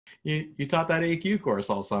You taught that AQ course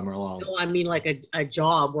all summer long. No, I mean like a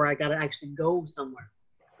job where I got to actually go somewhere.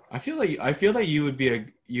 I feel that you would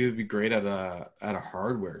be great at a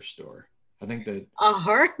hardware store. I think that A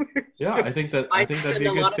hardware yeah, store. I think that'd be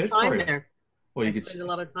a good fit for you. There. Well, you I could spend a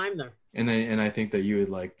lot of time there. and I think that you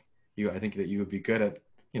would I think that you would be good at,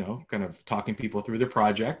 kind of talking people through their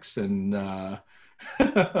projects and My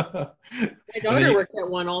daughter worked at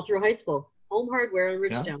one all through high school. Home Hardware in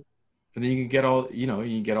Ridgetown. Yeah. And then you can get all, you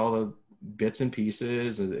can get all the bits and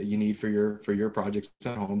pieces that you need for your projects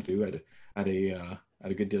at home too at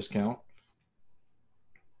a good discount.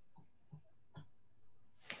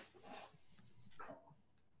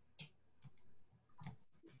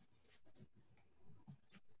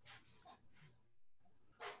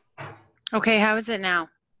 Okay, how is it now?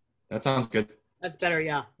 That sounds good. That's better,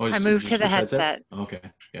 yeah. Oh, I moved to the headset. Okay,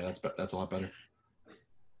 yeah, that's a lot better.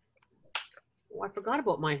 Oh, I forgot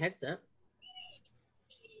about my headset.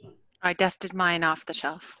 I dusted mine off the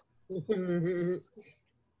shelf.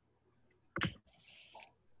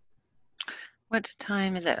 What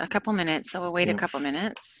time is it? A couple minutes, so we'll wait a couple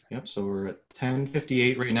minutes. Yep, so we're at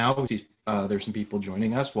 10:58 right now. We see there's some people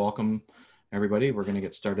joining us. Welcome, everybody. We're going to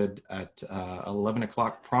get started at 11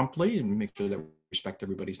 o'clock promptly and make sure that we respect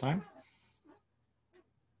everybody's time.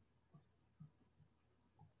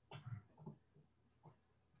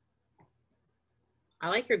 I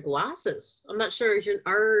like your glasses. I'm not sure if you're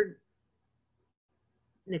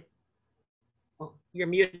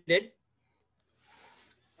muted.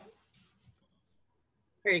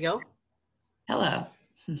 There you go. Hello.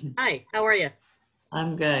 Hi, how are you?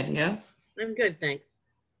 I'm good. You? I'm good, thanks.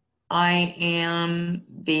 I am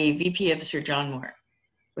the VP of Sir John Moore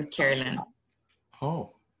with Carrie Lynn.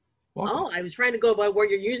 Oh. Welcome. Oh, I was trying to go by what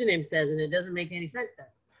your username says, and it doesn't make any sense then.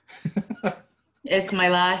 It's my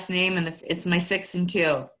last name, and it's my 6 and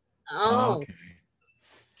 2. Oh. Okay.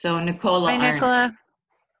 So Nicola. Hi, Nicola.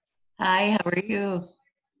 Hi, how are you?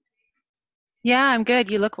 Yeah, I'm good.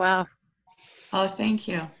 You look well. Oh, thank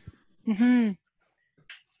you. Mm-hmm.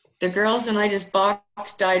 The girls and I just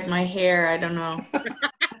box dyed my hair. I don't know.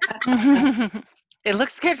 It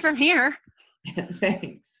looks good from here.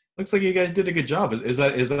 Thanks. Looks like you guys did a good job. Is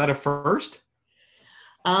that a first?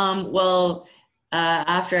 Well,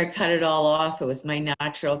 after I cut it all off, it was my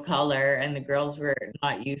natural color, and the girls were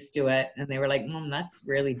not used to it, and they were like, "Mom, that's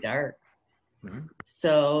really dark." Mm-hmm.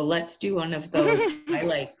 So let's do one of those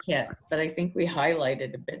highlight kits. But I think we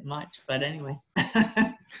highlighted a bit much. But anyway.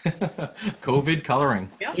 COVID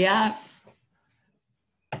coloring. Yeah.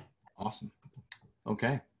 Awesome.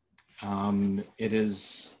 Okay. It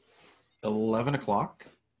is 11 o'clock.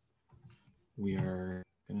 We are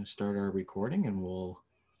going to start our recording and we'll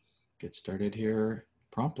get started here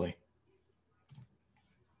promptly.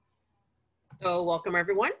 So welcome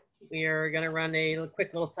everyone. We are going to run a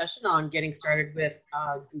quick little session on getting started with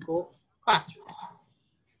Google Classroom.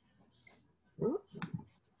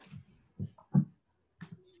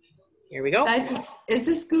 Here we go. Guys, is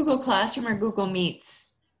this Google Classroom or Google Meets?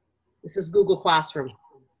 This is Google Classroom.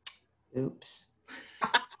 Oops.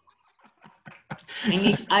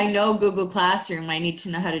 I know Google Classroom. I need to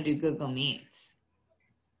know how to do Google Meets.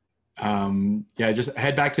 Yeah, just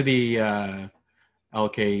head back to the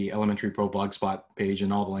LK Elementary Pro Blogspot page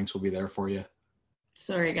and all the links will be there for you.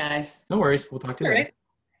 Sorry, guys. No worries. We'll talk to you later. Right.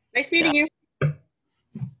 Nice meeting you.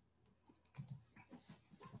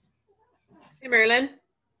 Hey, Marilyn.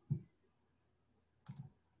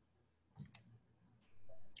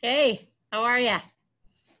 Hey, how are you?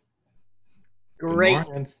 Great. Good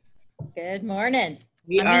morning. Good morning.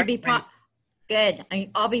 We are good.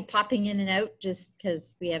 I'll be popping in and out just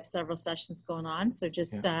because we have several sessions going on. So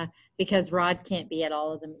just because Rod can't be at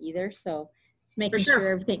all of them either. So just making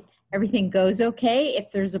sure everything goes okay. If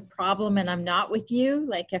there's a problem and I'm not with you,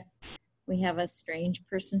 like if we have a strange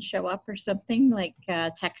person show up or something, like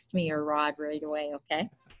text me or Rod right away, okay?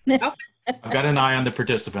 I've got an eye on the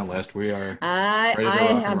participant list. We are I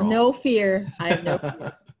have no fear. I have no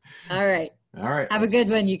fear. All right. All right. Have a good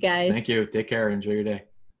one, you guys. Thank you. Take care. Enjoy your day.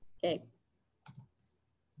 Okay.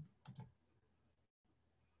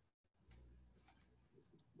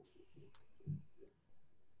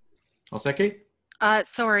 All set, Kate?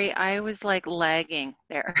 Sorry, I was like lagging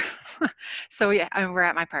there. So yeah, we're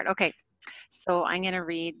at my part. Okay, so I'm going to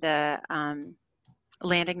read the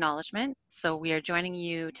land acknowledgement. So we are joining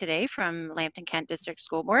you today from Lambton Kent District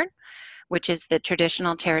School Board, which is the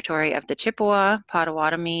traditional territory of the Chippewa,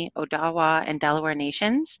 Potawatomi, Odawa, and Delaware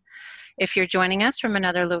nations. If you're joining us from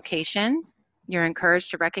another location, you're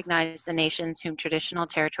encouraged to recognize the nations whom traditional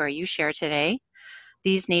territory you share today.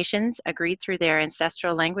 These nations agreed through their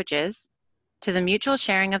ancestral languages to the mutual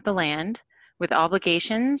sharing of the land, with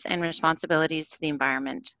obligations and responsibilities to the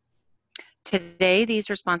environment. Today, these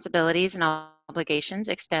responsibilities and obligations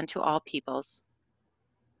extend to all peoples.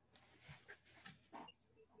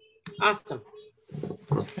 Awesome.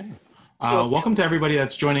 Okay. Welcome to everybody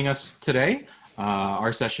that's joining us today.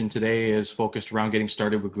 Our session today is focused around getting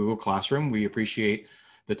started with Google Classroom. We appreciate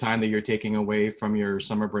the time that you're taking away from your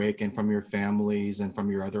summer break and from your families and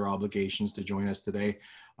from your other obligations to join us today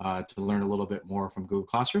to learn a little bit more from Google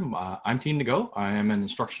Classroom. I'm Team to Go. I am an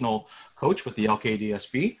instructional coach with the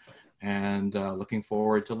LKDSB and looking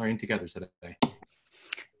forward to learning together today.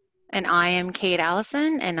 And I am Kate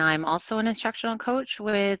Allison, and I'm also an instructional coach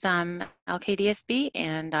with LKDSB,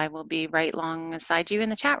 and I will be right alongside you in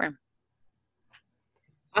the chat room.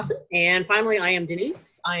 Awesome. And finally, I am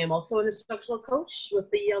Denise. I am also an instructional coach with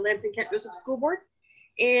the Lambton-Kent District School Board.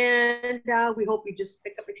 And we hope you just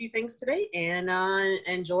pick up a few things today and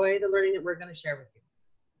enjoy the learning that we're going to share with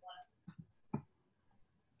you.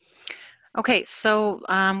 Okay, so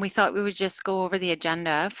we thought we would just go over the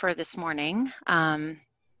agenda for this morning.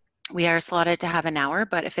 We are slotted to have an hour,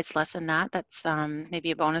 but if it's less than that, that's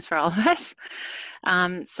maybe a bonus for all of us.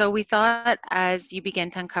 So we thought as you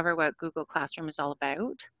begin to uncover what Google Classroom is all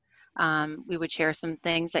about, we would share some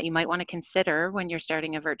things that you might want to consider when you're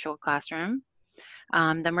starting a virtual classroom.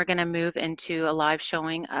 Then we're going to move into a live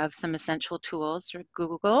showing of some essential tools for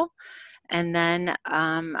Google. And then,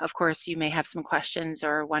 of course, you may have some questions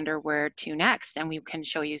or wonder where to next, and we can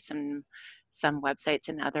show you some websites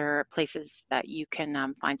and other places that you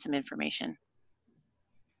can find some information.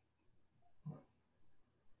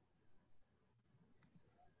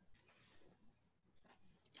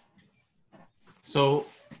 So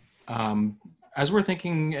as we're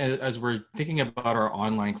thinking about our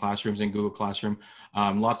online classrooms in Google Classroom,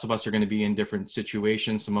 lots of us are going to be in different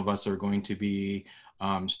situations. Some of us are going to be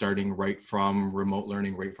starting right from remote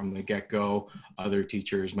learning, right from the get-go. Other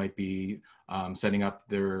teachers might be setting up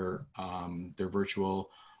their virtual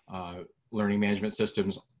learning management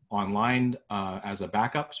systems online as a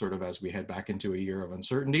backup, sort of as we head back into a year of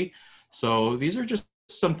uncertainty. So these are just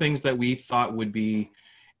some things that we thought would be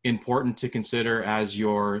important to consider as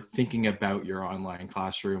you're thinking about your online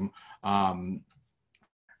classroom and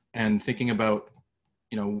thinking about,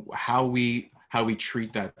 you know, how we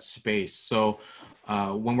treat that space. So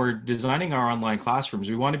when we're designing our online classrooms,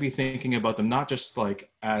 we want to be thinking about them not just like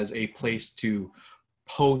as a place to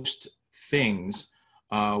post things.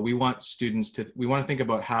 We want to think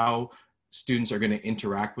about how students are going to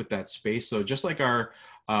interact with that space. So just like our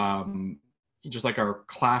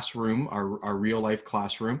classroom, our real life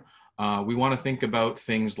classroom, we want to think about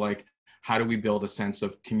things like how do we build a sense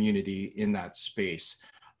of community in that space?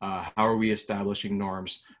 How are we establishing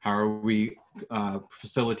norms? How are we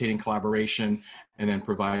facilitating collaboration and then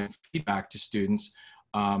providing feedback to students?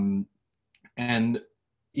 And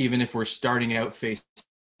even if we're starting out face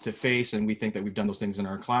to face and we think that we've done those things in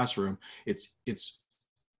our classroom, it's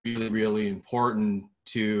really, really important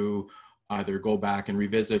to either go back and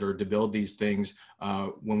revisit or to build these things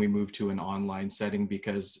when we move to an online setting,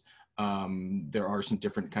 because there are some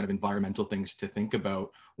different kind of environmental things to think about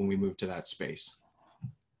when we move to that space.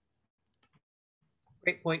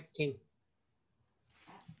 Great points, team.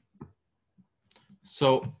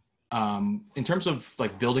 So in terms of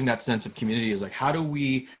like building that sense of community, is like, how do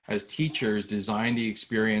we as teachers design the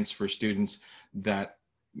experience for students that,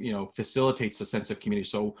 you know, facilitates a sense of community?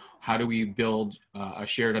 So how do we build a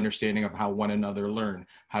shared understanding of how one another learn?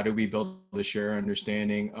 How do we build a shared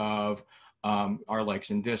understanding of our likes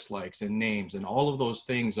and dislikes and names? And all of those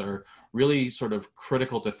things are really sort of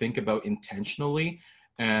critical to think about intentionally.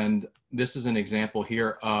 And this is an example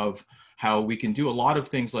here of how we can do a lot of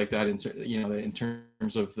things like that in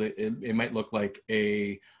terms of it might look like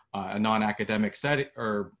a non-academic setting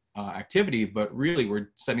or activity, but really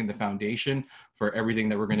we're setting the foundation for everything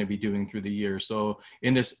that we're going to be doing through the year. So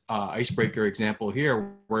in this icebreaker example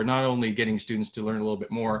here, we're not only getting students to learn a little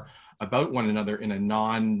bit more about one another in a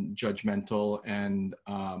non-judgmental and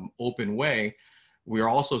open way, we are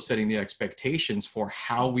also setting the expectations for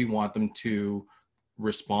how we want them to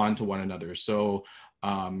respond to one another. So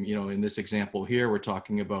you know, in this example here, we're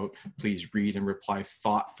talking about please read and reply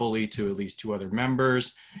thoughtfully to at least 2 other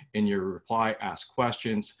members. In your reply, ask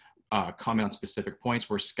questions, comment on specific points.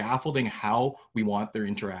 We're scaffolding how we want their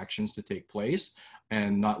interactions to take place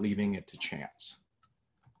and not leaving it to chance.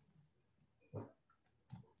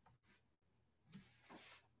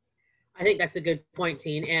 I think that's a good point,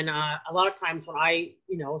 Teen. And a lot of times when I,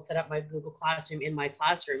 set up my Google Classroom in my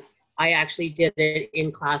classroom, I actually did it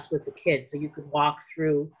in class with the kids. So you could walk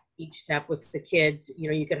through each step with the kids.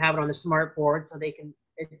 You could have it on a smart board so they can,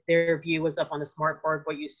 if their view was up on the smart board,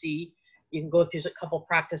 what you see, You can go through a couple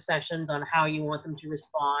practice sessions on how you want them to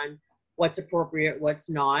respond, what's appropriate, what's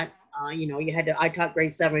not. You know, I taught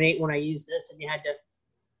grade 7, 8 when I used this, and you had to,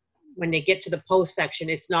 when they get to the post section,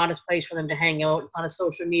 it's not a place for them to hang out. It's not a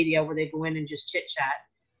social media where they go in and just chit chat.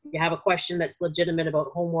 If you have a question that's legitimate about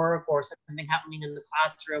homework or something happening in the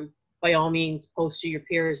classroom, by all means, post to your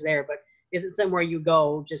peers there, but isn't somewhere you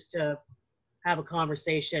go just to have a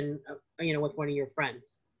conversation, you know, with one of your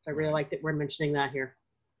friends. So I really like that we're mentioning that here.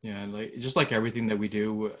 Yeah, like just like everything that we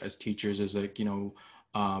do as teachers is like, you know,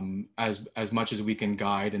 as much as we can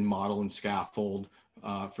guide and model and scaffold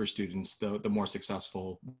for students, the more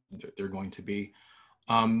successful they're going to be.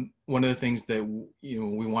 One of the things that, you know,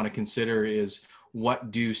 we want to consider is,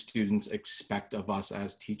 what do students expect of us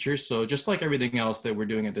as teachers? So just like everything else that we're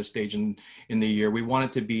doing at this stage in the year, we want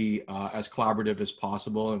it to be as collaborative as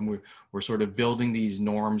possible, and we're sort of building these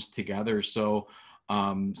norms together. So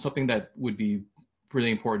something that would be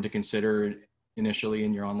really important to consider initially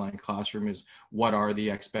in your online classroom is, what are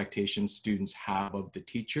the expectations students have of the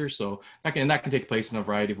teacher? So that can take place in a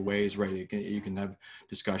variety of ways, right? You can have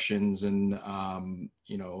discussions and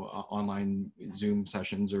you know, online Zoom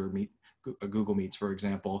sessions or Google Meets, for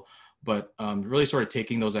example, but really sort of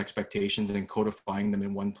taking those expectations and codifying them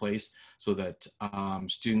in one place so that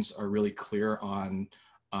students are really clear on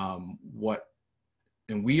what,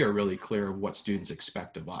 and we are really clear of what students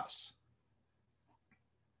expect of us.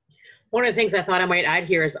 One of the things I thought I might add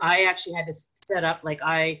here is I actually had to set up, like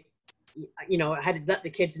you know, I had to let the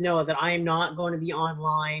kids know that I am not going to be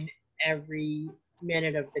online every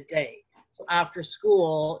minute of the day. So after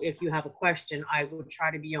school, if you have a question, I would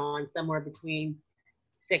try to be on somewhere between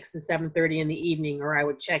 6 and 7:30 in the evening, or I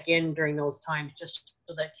would check in during those times just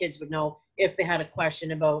so that kids would know if they had a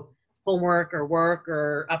question about homework or work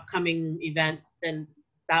or upcoming events, then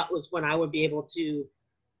that was when I would be able to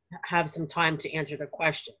have some time to answer their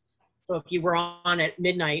questions. So if you were on at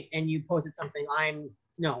midnight and you posted something, I'm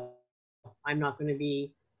not going to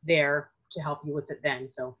be there to help you with it then.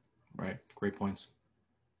 So. Right, great points.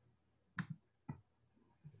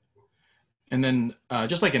 And then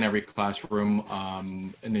just like in every classroom,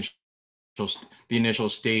 the initial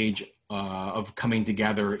stage of coming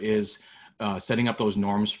together is setting up those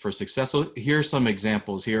norms for success. So here are some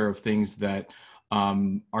examples here of things that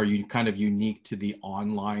are kind of unique to the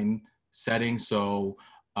online setting. So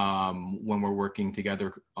when we're working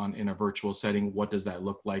together in a virtual setting, what does that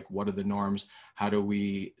look like? What are the norms? How do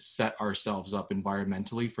we set ourselves up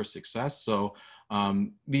environmentally for success? So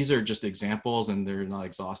these are just examples, and they're not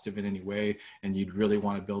exhaustive in any way, and you'd really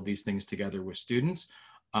want to build these things together with students.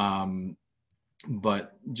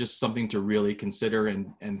 But just something to really consider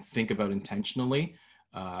and think about intentionally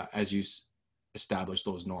as you establish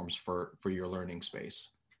those norms for your learning space.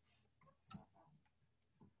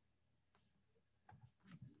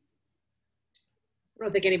 I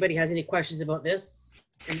don't think anybody has any questions about this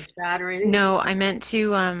in the chat or anything. No, I meant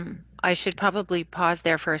to, I should probably pause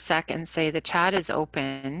there for a sec and say the chat is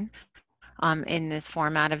open in this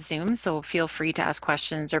format of Zoom. So feel free to ask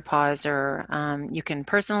questions or pause, or you can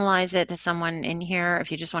personalize it to someone in here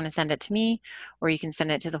if you just want to send it to me, or you can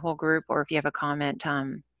send it to the whole group, or if you have a comment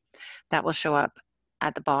that will show up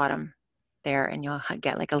at the bottom there, and you'll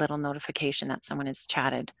get like a little notification that someone has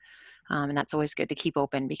chatted. And that's always good to keep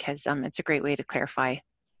open because it's a great way to clarify.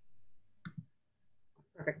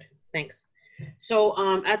 Perfect, thanks. So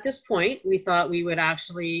at this point, we thought we would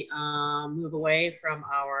actually move away from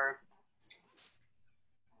our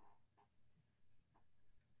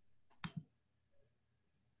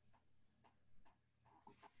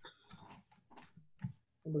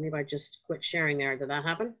I believe I just quit sharing there. Did that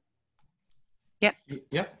happen? Yep.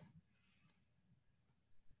 Yep.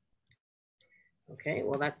 Okay,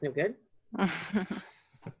 well, that's no good.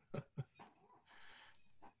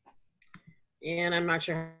 And I'm not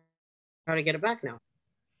sure how to get it back now.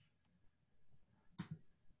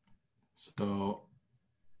 So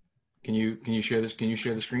can you share this? Can you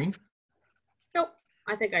share the screen? Nope.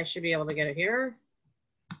 I think I should be able to get it here.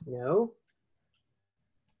 No.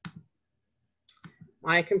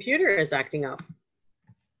 My computer is acting up.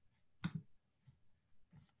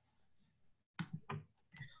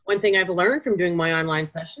 One thing I've learned from doing my online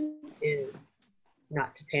sessions is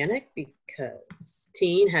not to panic, because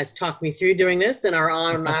Teen has talked me through doing this in our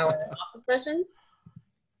office sessions.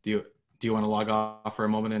 Do you want to log off for a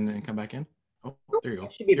moment and come back in? Oh, there you go.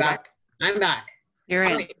 Should be back. I'm back. You're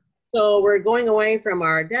in. Right. So we're going away from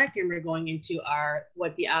our deck and we're going into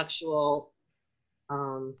what the actual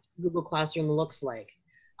Google Classroom looks like.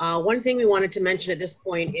 One thing we wanted to mention at this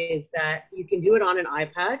point is that you can do it on an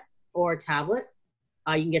iPad or a tablet.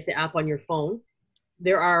 You can get the app on your phone.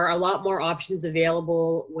 there are a lot more options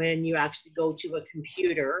available when you actually go to a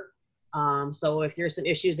computer. So if there's some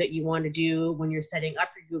issues that you want to do when you're setting up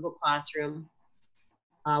your Google Classroom,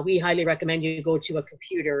 we highly recommend you go to a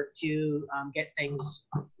computer to get things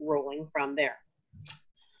rolling from there.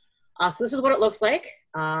 So this is what it looks like.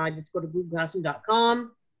 Just go to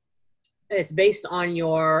googleclassroom.com. It's based on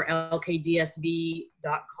your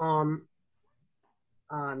LKDSB.com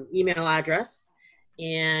email address.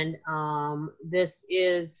 And this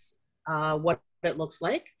is what it looks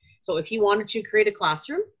like. So if you wanted to create a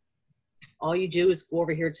classroom, all you do is go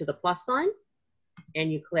over here to the plus sign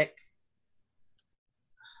and you click,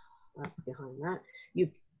 that's behind that. You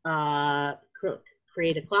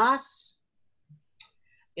create a class.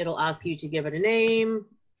 It'll ask you to give it a name,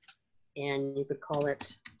 and you could call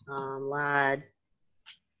it LAD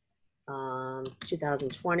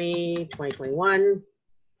 2020, 2021.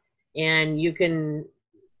 And you can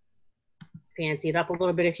fancy it up a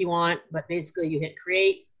little bit if you want, but basically you hit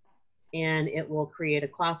create and it will create a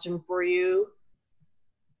classroom for you.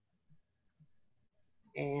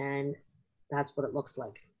 And that's what it looks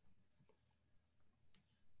like.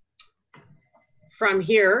 From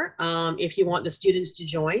here, if you want the students to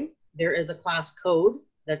join, there is a class code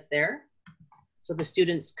that's there. So the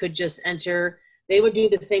students could just enter, they would do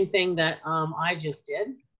the same thing that I just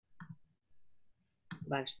did.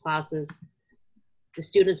 Back to classes. The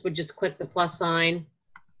students would just click the plus sign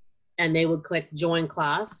and they would click join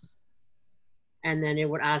class. And then it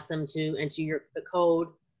would ask them to enter the code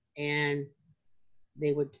and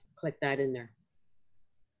they would click that in there.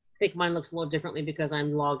 I think mine looks a little differently because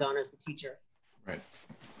I'm logged on as the teacher. Right.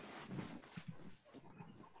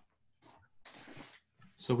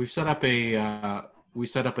 So we've set up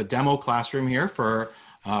a demo classroom here for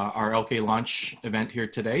our LK launch event here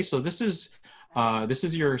today. So this is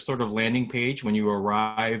your sort of landing page when you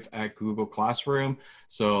arrive at Google Classroom.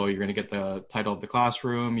 So you're going to get the title of the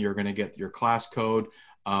classroom, you're going to get your class code,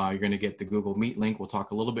 you're going to get the Google Meet link. We'll talk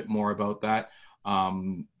a little bit more about that.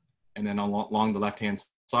 And then along the left-hand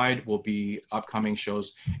side will be upcoming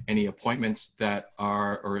shows, any appointments that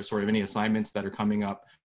are, or sort of any assignments that are coming up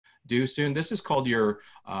due soon. This is called your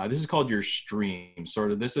stream.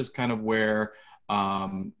 Sort of, this is kind of where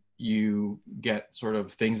you get sort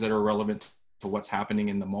of things that are relevant to what's happening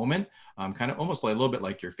in the moment, kind of almost like a little bit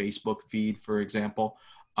like your Facebook feed, for example.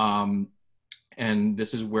 And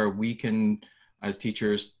this is where we can, as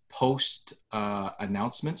teachers, post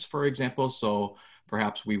announcements, for example. So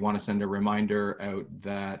perhaps we want to send a reminder out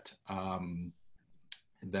that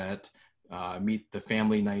Meet the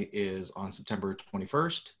Family Night is on September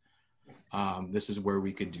 21st. This is where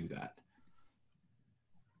we could do that.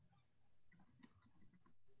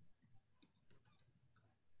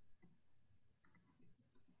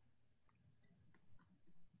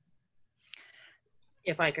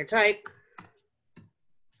 If I could type.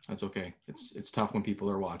 That's okay. It's tough when people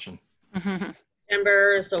are watching.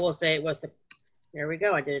 September, so we'll say it was there we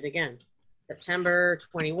go, I did it again. September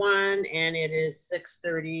 21, and it is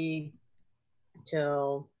 6:30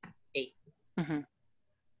 till 8.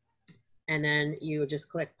 And then you would just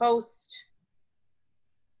click post.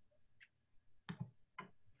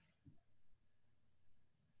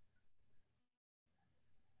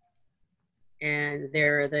 And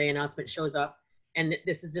there the announcement shows up. And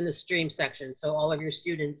this is in the stream section. So all of your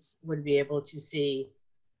students would be able to see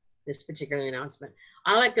this particular announcement.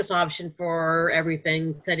 I like this option for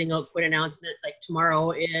everything, setting out quick announcement, like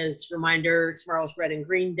tomorrow is reminder, tomorrow's red and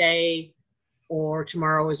green day, or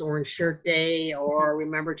tomorrow is orange shirt day, or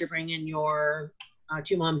remember to bring in your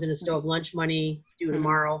 2 moms in a stove lunch money, it's due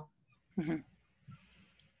tomorrow.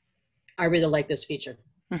 I really like this feature.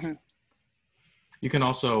 You can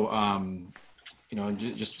also, you know,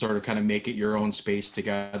 just sort of kind of make it your own space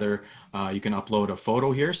together. You can upload a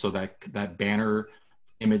photo here, so that banner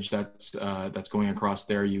image that's going across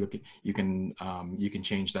there, you can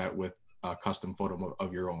change that with a custom photo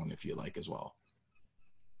of your own if you like as well.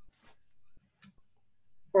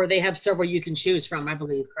 Or they have several you can choose from, I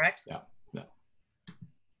believe, correct? Yeah.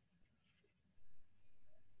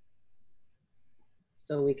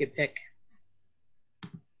 So we could pick,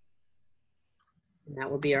 and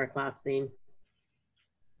that would be our class theme.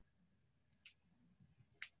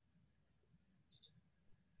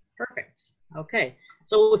 Perfect. Okay.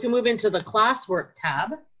 So if you move into the classwork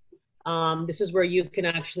tab, this is where you can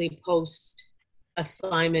actually post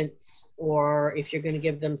assignments, or if you're going to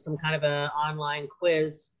give them some kind of an online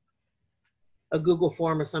quiz, a Google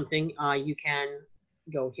form or something, you can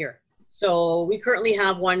go here. So we currently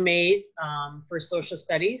have one made for social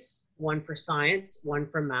studies, one for science, one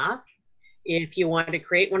for math. If you want to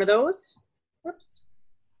create one of those, whoops,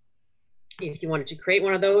 If you wanted to create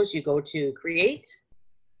one of those, you go to create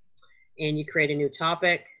and you create a new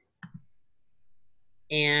topic.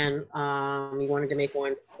 And you wanted to make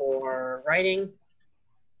one for writing.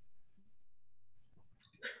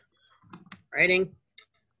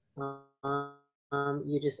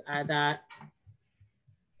 You just add that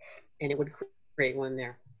and it would create one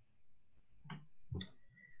there.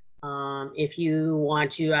 If you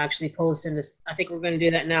want to actually post in this, I think we're going to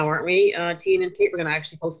do that now, aren't we, Teen and Kate? We're going to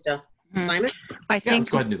actually post a assignment. I think, let's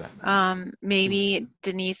go ahead and do that. Maybe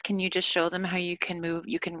Denise, can you just show them how you can move?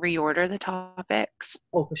 You can reorder the topics.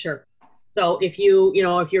 Oh, for sure. So if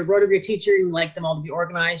if you're road of your teacher, you like them all to be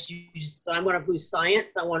organized. You just, so I'm going to do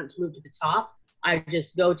science. I want it to move to the top. I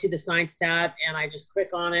just go to the science tab and I just click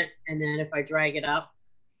on it. And then if I drag it up,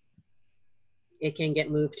 it can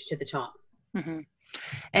get moved to the top. Mm-hmm.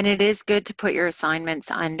 And it is good to put your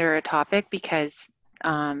assignments under a topic because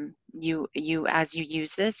you as you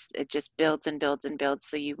use this, it just builds and builds and builds.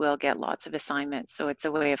 So you will get lots of assignments. So it's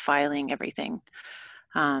a way of filing everything.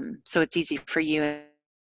 So it's easy for you.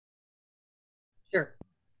 Sure.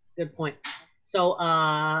 Good point. So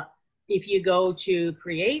if you go to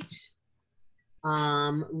create,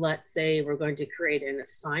 let's say we're going to create an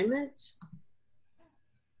assignment.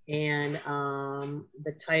 And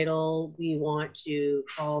the title, we want to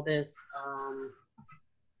call this,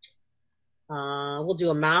 we'll do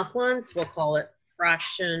a math one. So we'll call it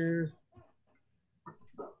fraction,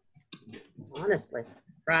 honestly,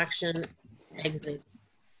 fraction exit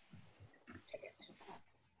ticket.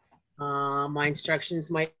 My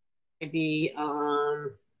instructions might be,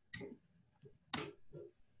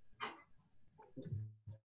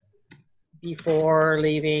 before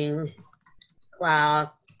leaving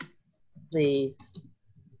class, please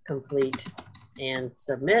complete and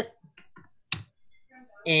submit.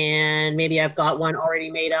 And maybe I've got one already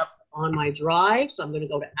made up on my drive, so I'm going to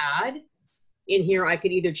go to add. In here, I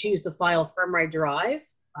could either choose the file from my drive.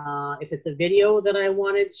 If it's a video that I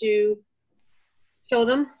wanted to show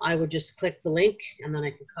them, I would just click the link and then I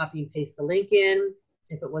could copy and paste the link in.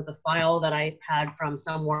 If it was a file that I had from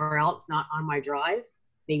somewhere else, not on my drive,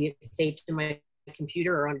 maybe it's saved to my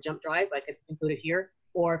computer or on a jump drive, I could include it here.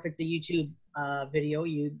 Or if it's a YouTube video,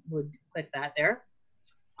 you would click that there.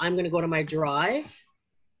 I'm going to go to my drive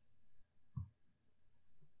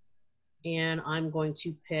and I'm going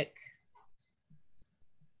to pick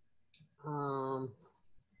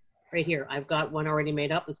right here. I've got one already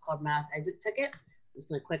made up. It's called Math Exit Ticket. I'm just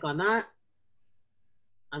going to click on that.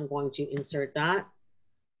 I'm going to insert that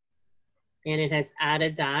and it has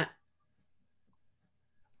added that.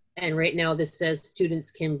 And right now this says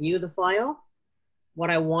students can view the file. What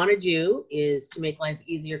I want to do is to make life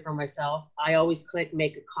easier for myself. I always click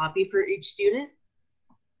make a copy for each student.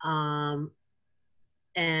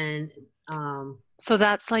 So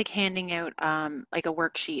that's like handing out like a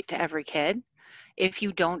worksheet to every kid. If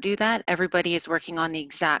you don't do that, everybody is working on the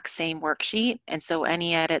exact same worksheet. And so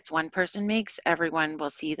any edits one person makes, everyone will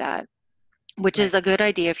see that, which is a good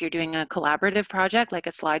idea if you're doing a collaborative project like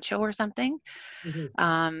a slideshow or something.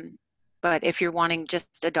 Mm-hmm. But if you're wanting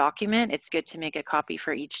just a document, it's good to make a copy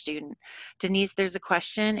for each student. Denise, there's a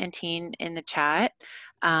question and Teen in the chat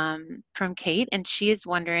from Kate, and she is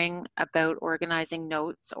wondering about organizing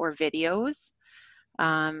notes or videos.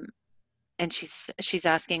 And she's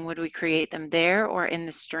asking, would we create them there or in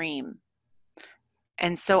the stream?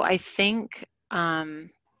 And so I think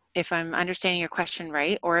if I'm understanding your question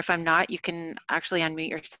right, or if I'm not, you can actually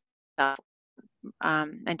unmute yourself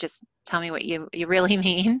and just tell me what you really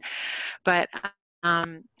mean. But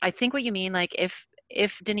I think what you mean, like if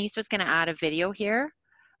Denise was going to add a video here,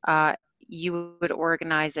 you would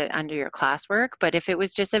organize it under your classwork. But if it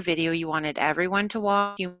was just a video you wanted everyone to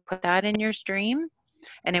watch, you put that in your stream.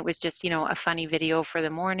 And it was just, a funny video for the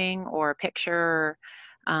morning or a picture,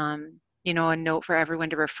 or, a note for everyone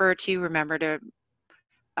to refer to. Remember to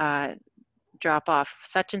drop off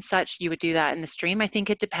such and such. You would do that in the stream. I think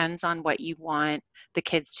it depends on what you want the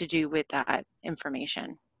kids to do with that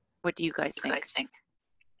information. What do you guys think?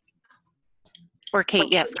 Or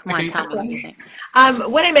Kate, yes, come on, tell me what you think.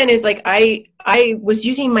 What I meant is like I was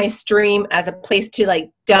using my stream as a place to like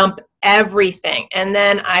dump everything, and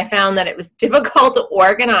then I found that it was difficult to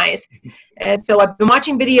organize, and so I've been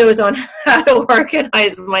watching videos on how to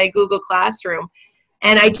organize my Google Classroom,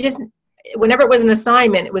 and I just, whenever it was an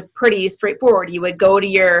assignment, it was pretty straightforward. You would go to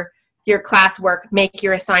your classwork, make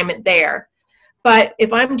your assignment there. But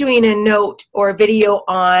if I'm doing a note or a video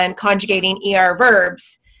on conjugating ER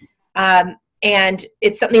verbs, and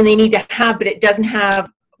it's something they need to have, but it doesn't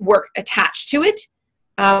have work attached to it,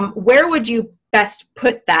 where would you best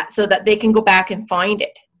put that so that they can go back and find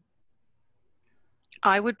it?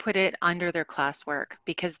 I would put it under their classwork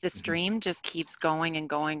because the stream just keeps going and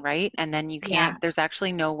going, right? And then you can't, there's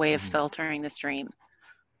actually no way of filtering the stream.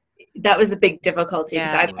 That was the big difficulty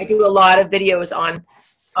because Yeah. I do a lot of videos on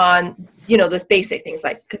you know, those basic things,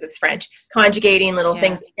 like, because it's French, conjugating little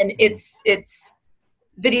things, and it's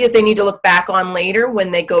videos they need to look back on later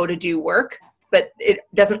when they go to do work, but it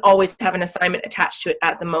doesn't always have an assignment attached to it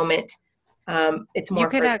at the moment. It's more you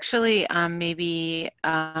could actually maybe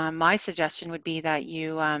my suggestion would be that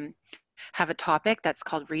you have a topic that's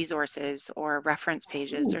called resources or reference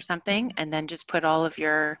pages or something, and then just put all of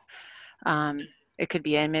your it could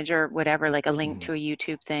be an image or whatever, like a link to a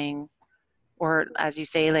YouTube thing, or as you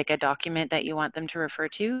say, like a document that you want them to refer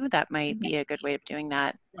to. That might be a good way of doing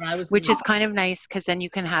that, which is kind of nice because then you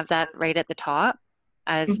can have that right at the top.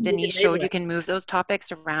 As Denise showed, you can move those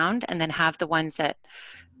topics around and then have the ones that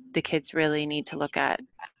the kids really need to look at.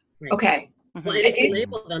 Okay. Well, and if you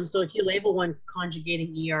label them, so if you label one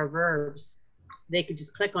conjugating ER verbs, they could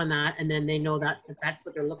just click on that and then they know that's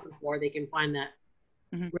what they're looking for. They can find that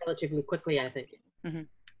relatively quickly, I think.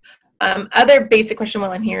 Other basic question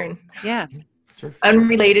while I'm hearing. Yeah. Sure.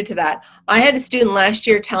 Unrelated to that, I had a student last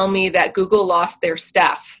year tell me that Google lost their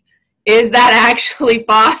stuff. Is that actually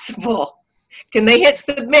possible? Can they hit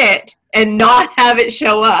submit and not have it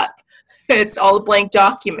show up? It's all a blank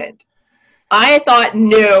document. I thought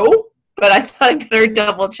no, but I thought I'd better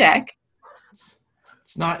double check.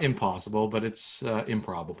 It's not impossible, but it's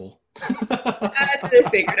improbable. That's what I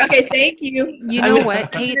figured. Okay, thank you. You know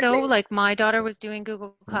what, Kate, though? Like my daughter was doing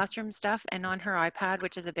Google Classroom stuff, and on her iPad,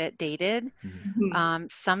 which is a bit dated,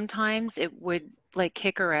 sometimes it would like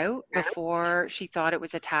kick her out before she thought it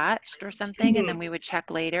was attached or something, and then we would check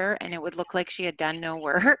later, and it would look like she had done no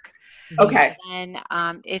work. Okay. And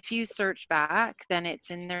if you search back, then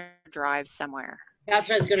it's in their drive somewhere. That's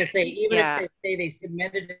what I was going to say. Even if they say they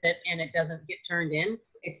submitted it and it doesn't get turned in,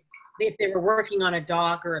 it's if they were working on a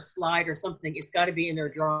doc or a slide or something, it's got to be in their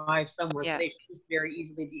drive somewhere. So they should just very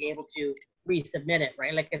easily be able to resubmit it,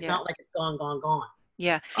 right? Like it's not like it's gone.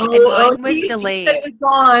 Yeah. Oh, and mine was delayed. He said it was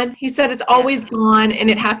gone. He said it's always gone,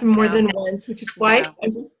 and it happened more than once, which is why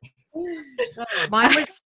I'm just. Mine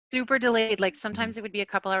was super delayed. Like sometimes it would be a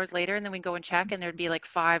couple hours later, and then we'd go and check, and there'd be like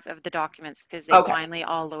 5 of the documents because they finally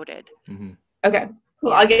all loaded. Okay,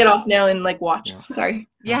 cool. I'll get off now and like watch. Sorry.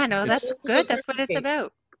 Yeah, no, that's good. That's what it's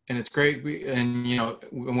about. And it's great. And you know,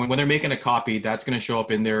 when they're making a copy, that's going to show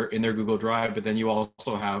up in their Google Drive. But then you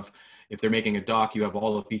also have, if they're making a doc, you have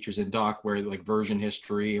all the features in doc where like version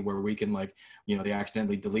history, where we can like, you know, they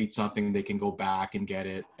accidentally delete something, they can go back and get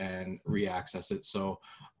it and re-access it. So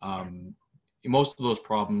most of those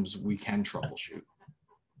problems we can troubleshoot.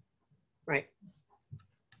 Right.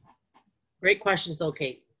 Great questions though,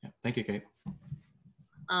 Kate. Yeah, thank you, Kate.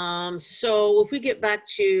 So if we get back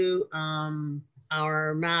to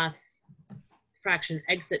our math fraction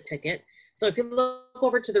exit ticket. So if you look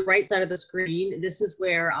over to the right side of the screen, this is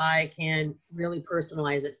where I can really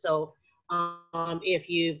personalize it. So if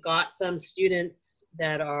you've got some students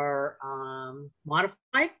that are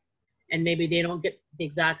modified and maybe they don't get the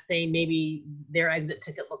exact same, maybe their exit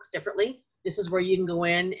ticket looks differently, this is where you can go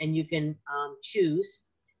in and you can choose.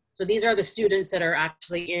 So these are the students that are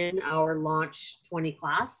actually in our Launch 20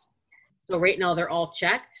 class. So right now they're all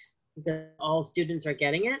checked because all students are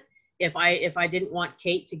getting it. If I didn't want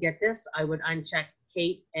Kate to get this, I would uncheck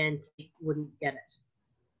Kate and Kate wouldn't get it.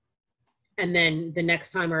 And then the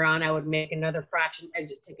next time around, I would make another fraction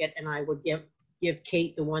exit ticket and I would give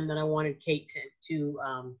Kate the one that I wanted Kate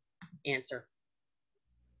to answer.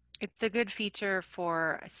 It's a good feature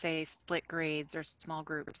for, say, split grades or small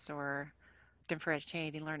groups or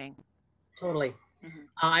differentiating learning. Totally.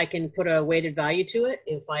 I can put a weighted value to it.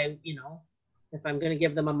 If I'm going to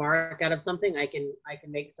give them a mark out of something, I can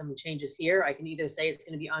make some changes here. I can either say it's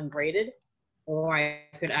going to be ungraded, or I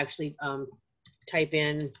could actually type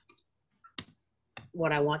in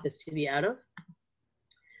what I want this to be out of.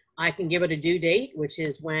 I can give it a due date, which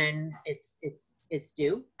is when it's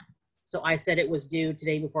due. So I said it was due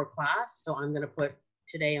today before class, so I'm going to put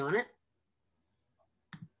today on it.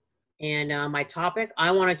 And my topic, I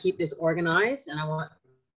want to keep this organized, and I want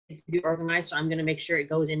it to be organized, so I'm going to make sure it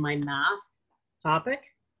goes in my math topic.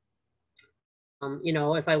 You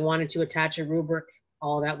know, if I wanted to attach a rubric,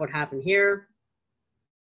 all that would happen here.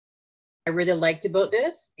 I really liked about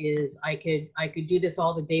this is I could do this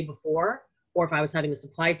all the day before, or if I was having a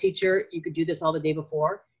supply teacher, you could do this all the day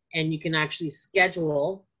before, and you can actually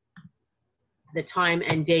schedule the time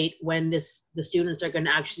and date when the students are going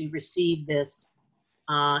to actually receive this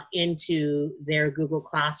into their Google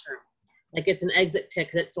Classroom. Like it's an exit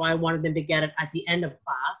ticket, so I wanted them to get it at the end of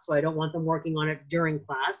class, so I don't want them working on it during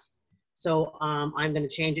class. So I'm going to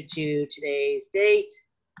change it to today's date.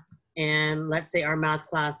 And let's say our math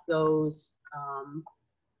class goes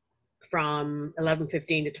from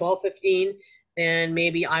 11:15 to 12:15. Then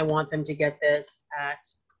maybe I want them to get this at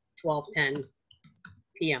 12:10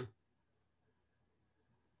 p.m.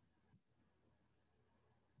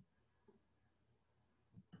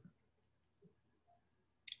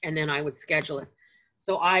 And then I would schedule it.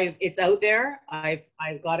 So it's out there. I've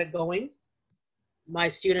got it going. My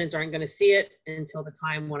students aren't going to see it until the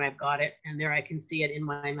time when I've got it, and there I can see it in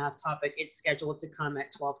my math topic. It's scheduled to come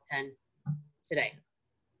at 12:10 today.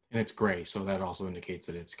 And it's gray, so that also indicates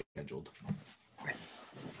that it's scheduled. Right.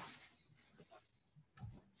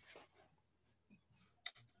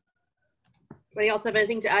 Anybody else have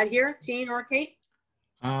anything to add here, Teen or Kate?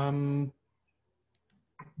 Can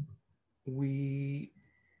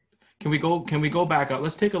we go back up?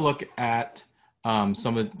 Let's take a look at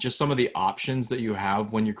some of the options that you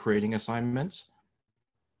have when you're creating assignments.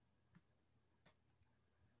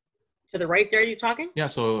 To the right there, you talking? Yeah.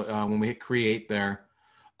 So when we hit create there,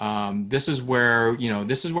 this is where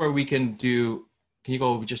we can do. Can you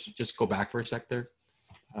go just go back for a sec there?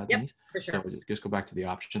 Yep, Denise? for sure. So just go back to the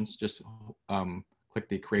options. Just click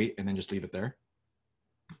the create and then just leave it there.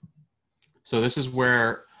 So this is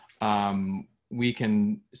where we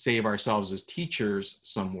can save ourselves as teachers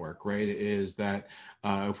some work, right? Is that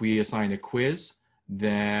if we assign a quiz,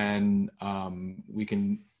 then we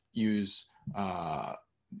can use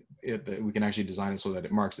we can actually design it so that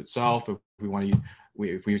it marks itself. If we want to,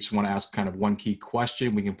 if we just want to ask kind of one key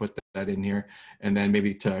question, we can put that in here. And then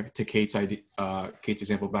maybe to Kate's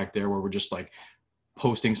example back there, where we're just like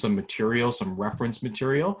posting some material, some reference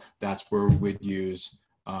material. That's where we'd use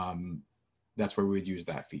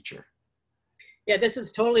that feature. Yeah, this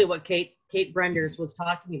is totally what Kate Brenders was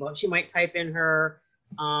talking about. She might type in her,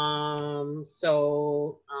 I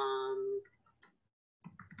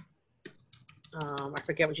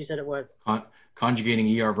forget what she said it was.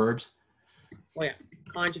 Conjugating ER verbs. Oh yeah,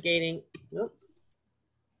 conjugating. Nope.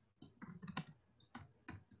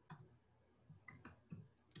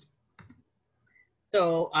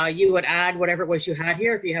 So you would add whatever it was you had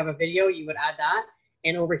here. If you have a video, you would add that.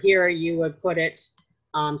 And over here, you would put it.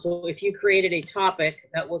 So if you created a topic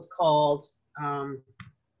that was called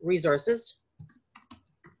resources,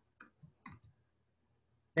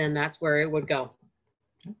 then that's where it would go.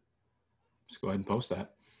 Just go ahead and post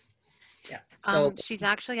that. Yeah. So she's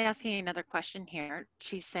actually asking another question here.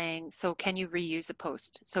 She's saying, so can you reuse a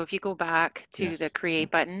post? So if you go back to the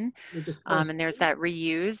create button, and there's that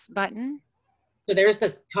reuse button. So there's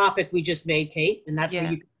the topic we just made, Kate, and that's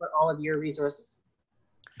where you can put all of your resources.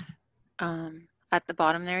 At the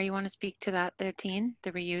bottom there, you want to speak to that there, Teen,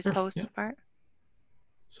 the reuse post part?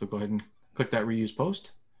 So go ahead and click that reuse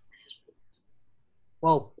post.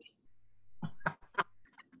 Whoa.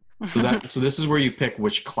 So this is where you pick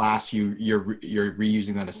which class you're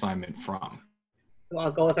reusing that assignment from. So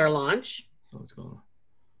I'll go with our launch. So let's go.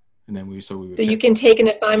 And then we would you can take an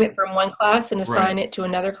assignment from one class and assign it to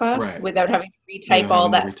another class without having to retype all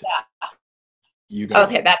that stuff. You got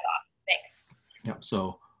okay, that's awesome. Thanks. Yeah.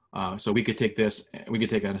 So we could take this. We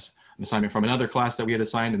could take an assignment from another class that we had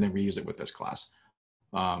assigned and then reuse it with this class,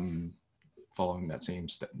 following that same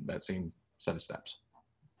set of steps.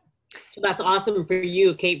 So that's awesome for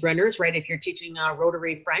you, Kate Brenders, right? If you're teaching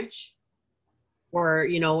Rotary French, or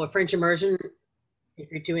a French immersion, if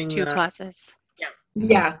you're doing 2 classes.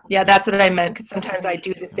 Yeah, that's what I meant, because sometimes I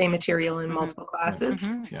do the same material in multiple classes,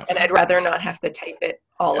 and I'd rather not have to type it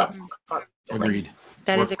all up constantly. Agreed.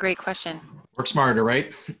 That is a great question. Work smarter,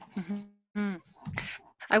 right?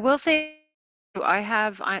 I will say,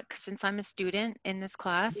 since I'm a student in this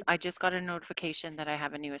class, I just got a notification that I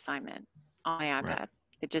have a new assignment on my iPad. Right.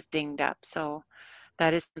 It just dinged up. So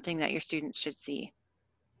that is something that your students should see.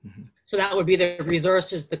 So that would be the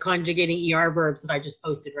resources, the conjugating ER verbs that I just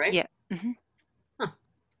posted, right? Yeah.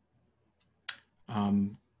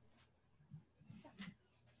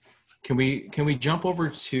 Can we jump over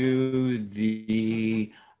to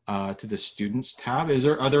the students tab?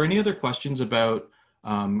 Are there any other questions about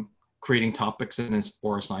creating topics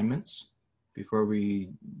or assignments before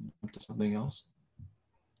we jump to something else?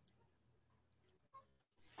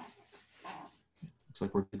 Looks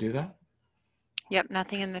like we're to do that. Yep,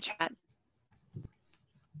 nothing in the chat.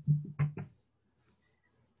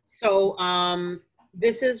 So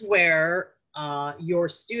this is where your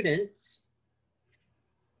students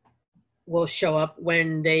will show up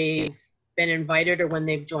when they've been invited or when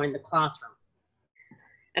they've joined the classroom.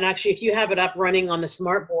 And actually, if you have it up running on the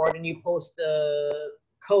smart board and you post the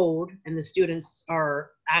code and the students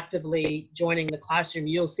are actively joining the classroom,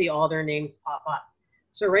 you'll see all their names pop up.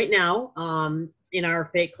 So right now, in our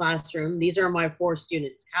fake classroom, these are my 4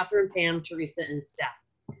 students, Catherine, Pam, Teresa, and Steph.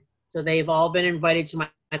 So they've all been invited to my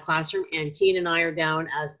classroom, and Teen and I are down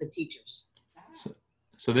as the teachers.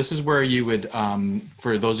 So this is where you would,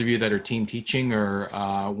 for those of you that are team teaching or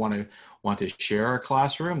want to share a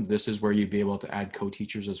classroom, this is where you'd be able to add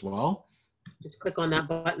co-teachers as well. Just click on that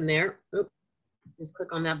button there. Oop. Just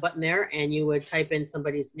click on that button there, and you would type in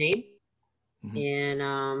somebody's name,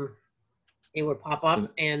 and it would pop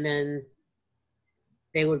up, and then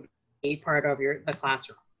they would be part of the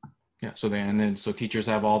classroom. Yeah. So teachers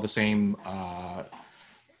have all the same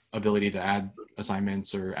ability to add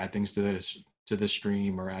assignments or add things to the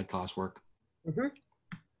stream or add classwork.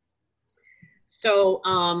 So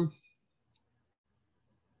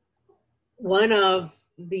one of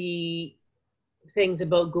the things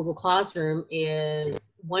about Google Classroom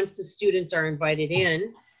is once the students are invited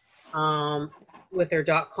in with their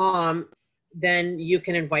 .com, then you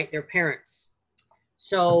can invite their parents.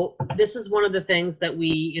 So this is one of the things that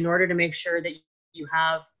we, in order to make sure that you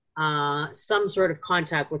have some sort of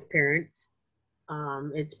contact with parents,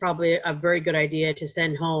 it's probably a very good idea to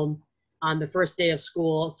send home on the first day of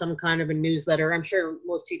school some kind of a newsletter. I'm sure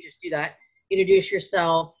most teachers do that. Introduce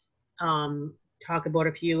yourself, talk about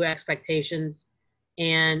a few expectations,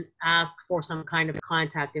 and ask for some kind of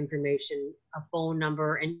contact information, a phone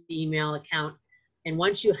number, an email account. And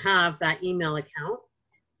once you have that email account,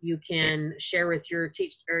 you can share with your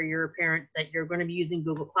teacher or your parents that you're going to be using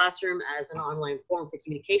Google Classroom as an online forum for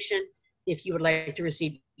communication. If you would like to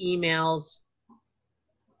receive emails,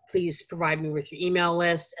 please provide me with your email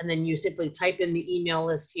list. And then you simply type in the email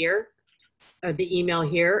list here, the email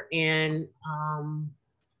here. And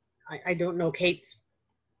I don't know Kate's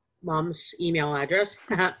mom's email address,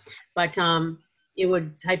 but it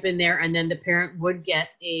would type in there, and then the parent would get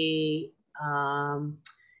a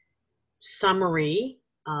summary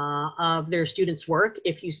of their student's work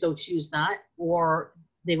if you so choose that, or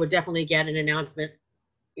they would definitely get an announcement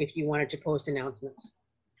if you wanted to post announcements.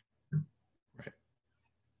 Right.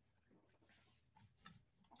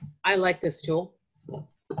 I like this tool.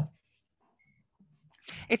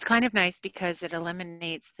 It's kind of nice because it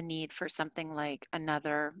eliminates the need for something like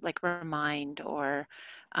another, like Remind or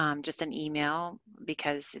just an email,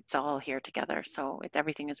 because it's all here together. So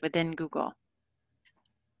everything is within Google.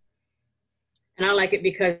 And I like it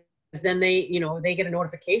because then they get a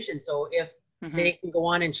notification. So if they can go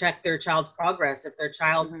on and check their child's progress, if their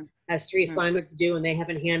child has 3 assignments due and they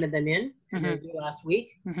haven't handed them in, and they due last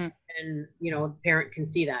week, and the parent can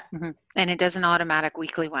see that. And it does an automatic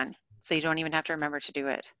weekly one, so you don't even have to remember to do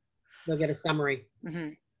it. They'll get a summary.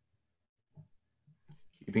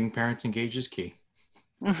 Keeping parents engaged is key.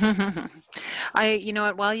 You know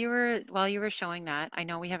what, while you were showing that, I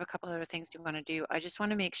know we have a couple other things we want to do. I just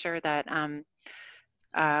want to make sure that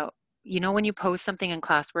when you post something in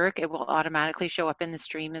classwork, it will automatically show up in the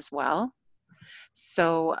stream as well.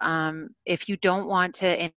 So if you don't want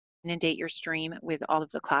to inundate your stream with all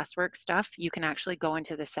of the classwork stuff, you can actually go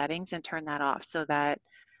into the settings and turn that off, so that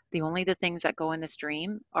the things that go in the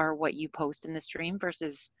stream are what you post in the stream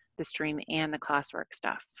versus the stream and the classwork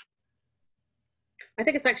stuff. I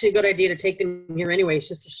think it's actually a good idea to take them here anyways,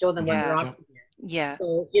 just to show them what your options are. Yeah.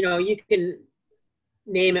 So, you can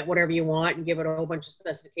name it whatever you want and give it a whole bunch of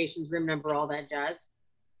specifications, room number, all that jazz.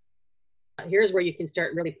 Here's where you can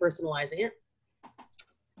start really personalizing it.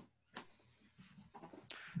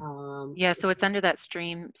 Yeah, so it's under that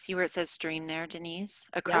stream. See where it says stream there, Denise?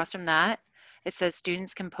 Across from that, it says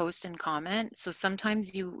students can post and comment. So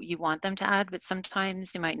sometimes you want them to add, but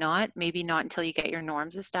sometimes you might not. Maybe not until you get your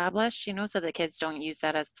norms established, so the kids don't use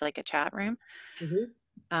that as like a chat room.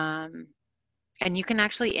 And you can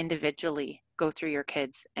actually individually go through your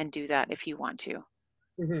kids and do that if you want to.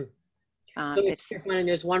 So if you're finding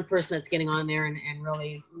there's one person that's getting on there and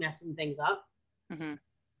really messing things up.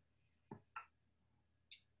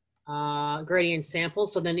 Guardian sample.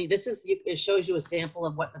 So then it shows you a sample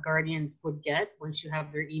of what the guardians would get once you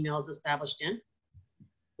have their emails established in.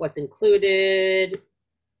 What's included,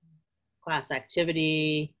 class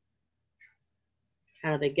activity,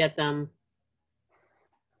 how do they get them.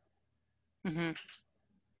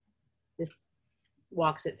 This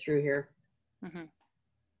walks it through here.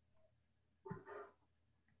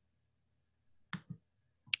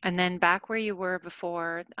 And then back where you were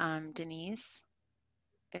before, Denise,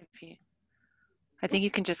 I think you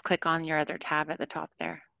can just click on your other tab at the top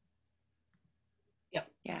there. Yep.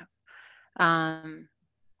 Yeah.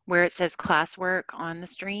 Where it says classwork on the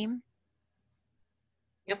stream.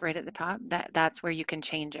 Yep. Right at the top. That's where you can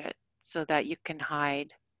change it so that you can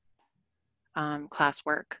hide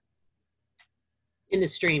classwork in the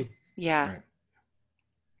stream. Yeah. Right.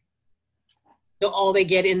 So all they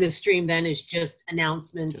get in this stream then is just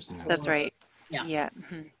announcements. Just announcements. That's right. Yeah. Yeah.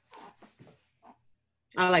 Mhm.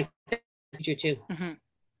 I like that feature too. Mhm.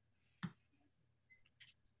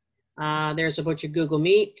 There's about your Google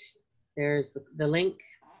Meet. There's the link.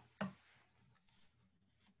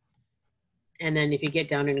 And then if you get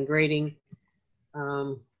down into grading,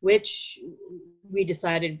 which we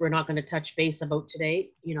decided we're not going to touch base about today,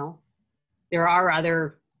 you know, there are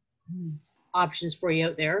other options for you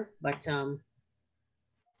out there, but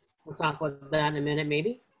we'll talk about that in a minute,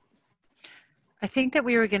 maybe. I think that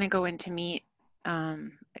we were going to go into Meet.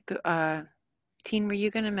 Teen, were you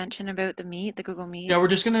going to mention about the Meet, the Google Meet? Yeah, we're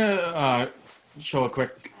just gonna show a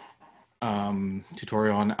quick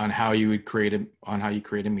tutorial on how you would create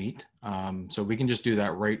a Meet. So we can just do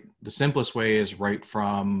that right. The simplest way is right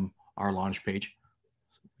from our launch page.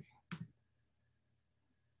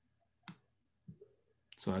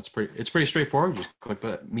 So it's pretty straightforward. Just click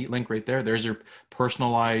the Meet link right there. There's your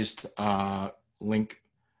personalized link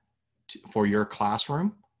for your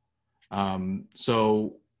classroom.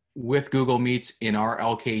 So with Google Meets in our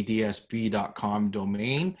LKDSB.com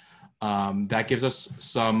domain, that gives us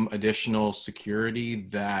some additional security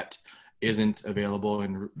that isn't available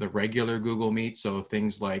in the regular Google Meet. So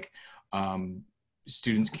things like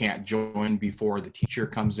students can't join before the teacher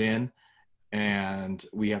comes in, and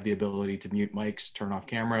we have the ability to mute mics, turn off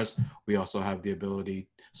cameras. We also have the ability,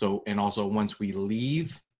 and also once we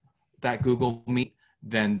leave that Google Meet,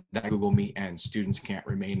 then that Google Meet ends. Students can't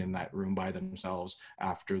remain in that room by themselves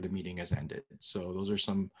after the meeting has ended. So those are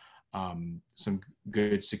some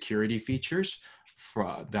good security features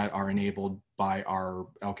that are enabled by our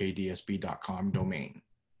LKDSB.com domain.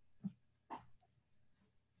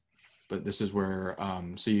 But this is where,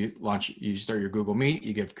 so you start your Google Meet,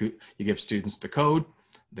 you give students the code,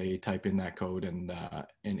 they type in that code, and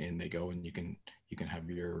in they go, and you can have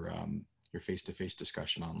your face-to-face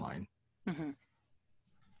discussion online. Mm-hmm.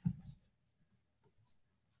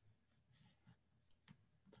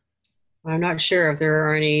 I'm not sure if there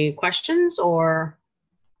are any questions or.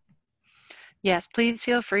 Yes, please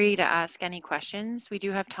feel free to ask any questions. We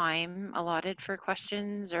do have time allotted for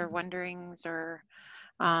questions or wonderings or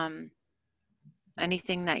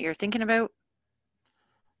anything that you're thinking about.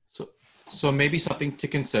 So maybe something to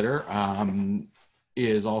consider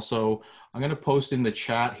is also, I'm going to post in the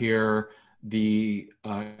chat here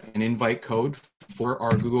an invite code for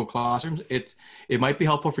our Google Classrooms. It might be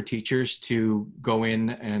helpful for teachers to go in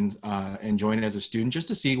and join as a student, just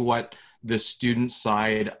to see what the student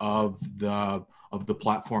side of the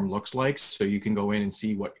platform looks like. So you can go in and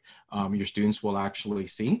see what your students will actually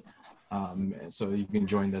see. So you can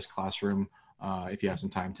join this classroom if you have some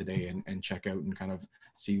time today and check out and kind of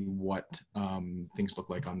see what things look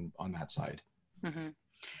like on that side. Mm-hmm.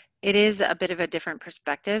 It is a bit of a different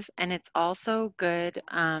perspective, and it's also good.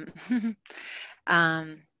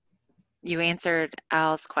 You answered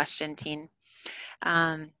Al's question, Teen.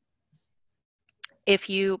 If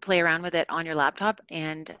you play around with it on your laptop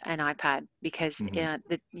and an iPad, because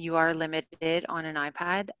you are limited on an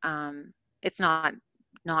iPad, it's not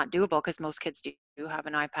doable because most kids do have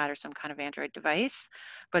an iPad or some kind of Android device,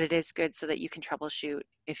 but it is good so that you can troubleshoot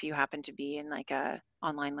if you happen to be in like a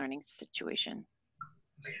online learning situation.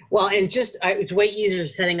 Well, and just it's way easier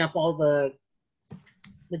setting up all the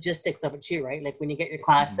logistics of it too, right? Like when you get your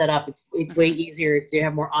class set up, it's way easier to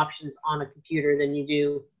have more options on a computer than you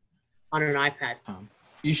do on an iPad.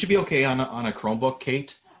 You should be okay on a Chromebook,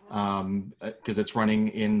 Kate, because it's running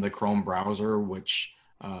in the Chrome browser, which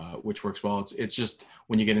works well. It's just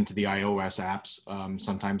when you get into the iOS apps,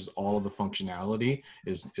 sometimes all of the functionality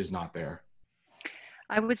is not there.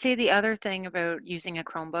 I would say the other thing about using a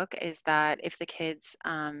Chromebook is that if the kids,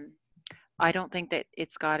 I don't think that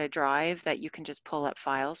it's got a drive that you can just pull up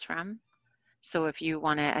files from. So if you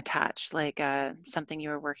want to attach like something you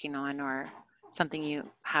were working on or something you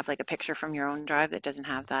have like a picture from your own drive that doesn't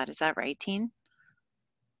have that, is that right, Teen?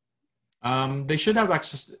 They should have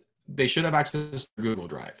access. They should have access to Google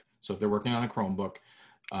Drive. So if they're working on a Chromebook,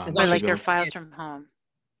 or like their files from home.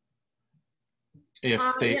 If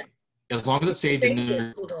they, as long as it's saved in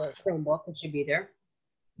their Chromebook, it should be there.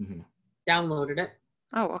 Mm-hmm. Downloaded it.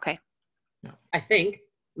 Oh, okay. Yeah. I think.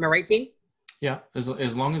 Am I right, Team? Yeah,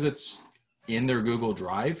 as long as it's in their Google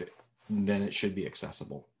Drive, then it should be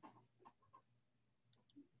accessible.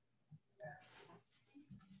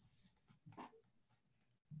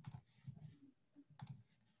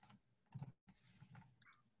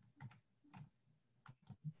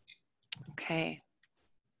 Okay.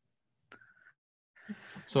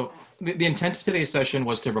 So the intent of today's session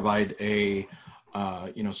was to provide a,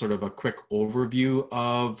 sort of a quick overview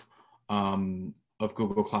of of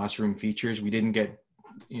Google Classroom features. We didn't get,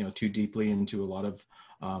 too deeply into a lot of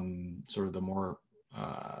sort of the more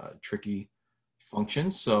tricky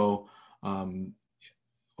functions. So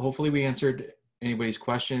hopefully we answered anybody's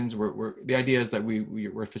questions. The idea is that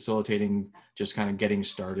we're facilitating just kind of getting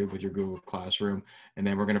started with your Google Classroom, and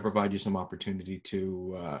then we're going to provide you some opportunity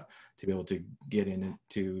to be able to get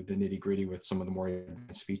into the nitty gritty with some of the more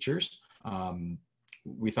advanced features.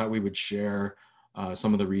 We thought we would share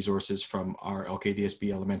some of the resources from our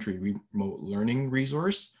LKDSB elementary remote learning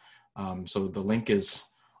resource. So the link is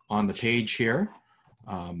on the page here.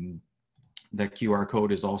 The QR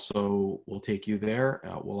code will take you there.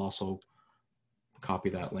 We'll also copy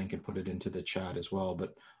that link and put it into the chat as well.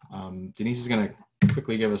 But Denise is going to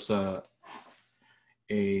quickly give us a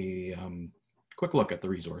quick look at the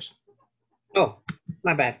resource. Oh,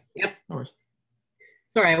 my bad. Yep. No worries.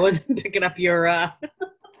 Sorry, I wasn't picking up your.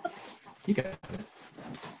 You got it.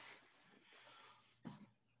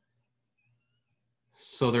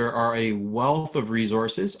 So there are a wealth of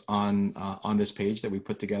resources on this page that we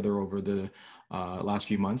put together over the last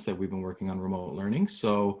few months that we've been working on remote learning.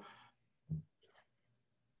 So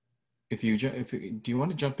do you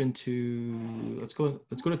want to jump into, let's go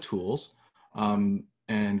to tools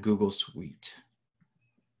and Google Suite.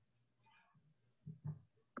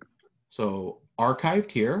 So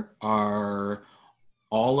archived here are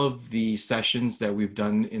all of the sessions that we've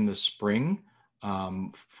done in the spring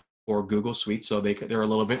for Google Suite. So they're a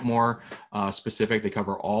little bit more specific. They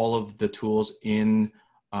cover all of the tools in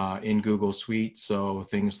Google Suite. So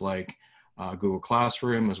things like Google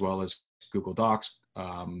Classroom, as well as Google Docs,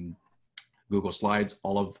 Google Slides,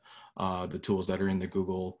 all of the tools that are in the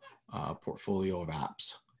Google portfolio of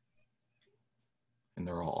apps. And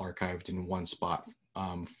they're all archived in one spot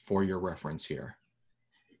for your reference here.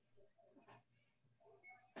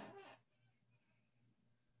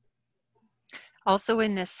 Also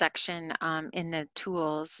in this section, in the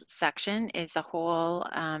tools section, is a whole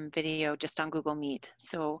video just on Google Meet.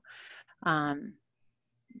 So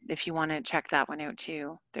if you want to check that one out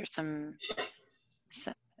too, there's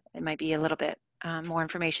it might be a little bit more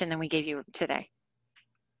information than we gave you today.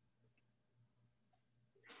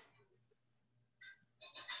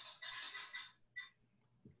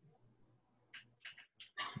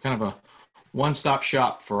 Kind of a one-stop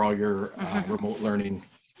shop for all your remote learning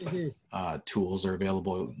tools are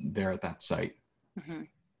available there at that site.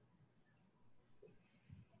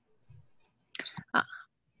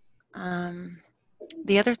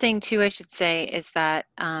 The other thing too, I should say, is that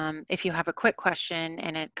if you have a quick question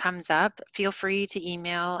and it comes up, feel free to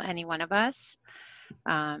email any one of us.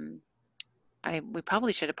 We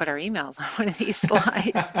probably should have put our emails on one of these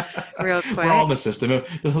slides real quick. We're all in the system.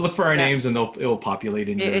 Look for our names and it will populate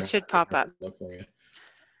in your. It should pop up. Look for you.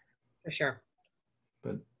 For sure.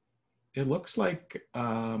 But it looks like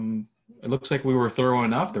we were thorough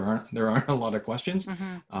enough. There aren't a lot of questions.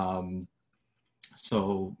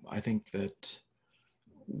 So I think that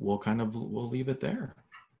we'll leave it there.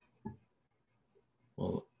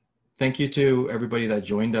 Well, thank you to everybody that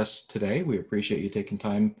joined us today. We appreciate you taking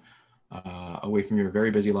time away from your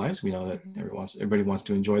very busy lives. We know that everybody wants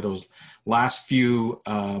to enjoy those last few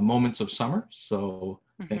moments of summer. So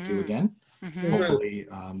thank you again. Hopefully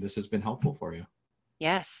this has been helpful for you.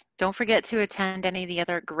 Yes. Don't forget to attend any of the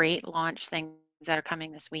other great launch things that are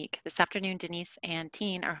coming this week. This afternoon, Denise and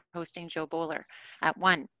Teen are hosting Joe Bowler at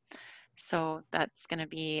 1. So that's going to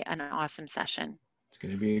be an awesome session. It's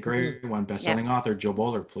going to be a great one. Best-selling author, Joe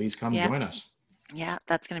Bowler. Please come join us. Yeah,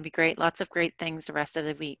 that's going to be great. Lots of great things the rest of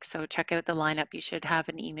the week. So check out the lineup. You should have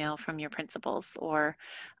an email from your principals or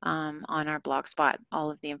on our blog spot. All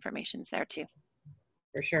of the information's there too.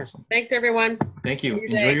 For sure. Awesome. Thanks, everyone. Thank you.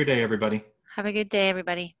 Enjoy your day, everybody. Have a good day,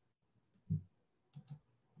 everybody.